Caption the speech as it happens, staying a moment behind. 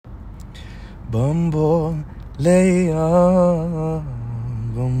Bambolea,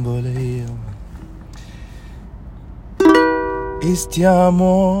 bambolea. Este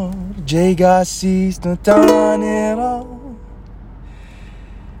amor llega así instantaneo,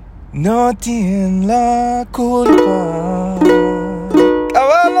 no tiene la culpa.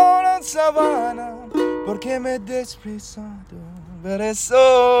 Caballo en sabana, porque me he desprezado, por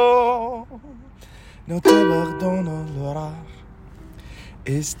eso no te perdono llorar.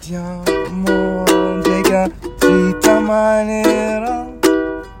 Este amor llega de esta manera,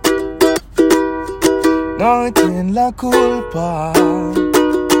 no tiene la culpa.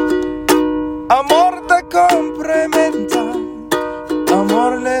 Amor te complementa,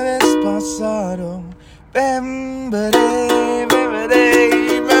 amor le ves pasado. Bemberé,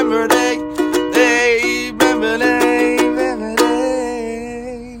 bemberé, bemberé, bemberé, bemberé.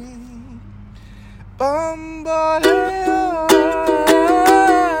 Bambolea,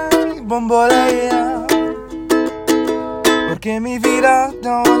 bambolea, porque mi vida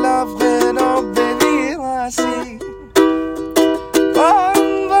no la puedo vivir así.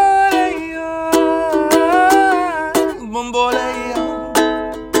 Bambolea, bambolea,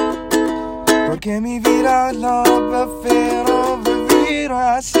 porque mi vida la prefiero vivir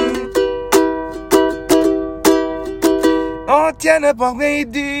así. No tiene por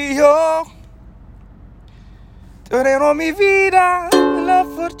medio, tornerò mi vida la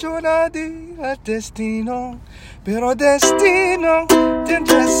fortuna del destino, pero destino te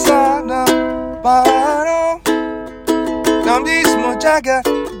interesa para lo mismo llega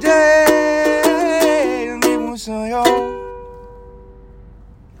del mismo soy yo.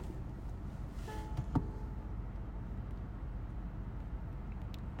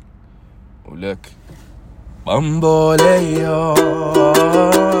 ولك bambolea,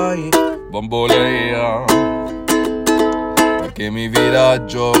 bambolea, perché mi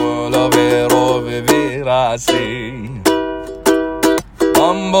viraggio la vero vivere así.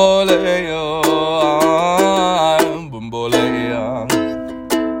 Bambolea, bambolea,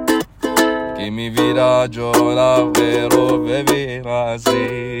 che mi viraggio la vero vivere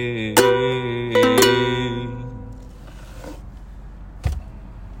así.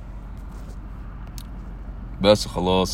 بس خلاص.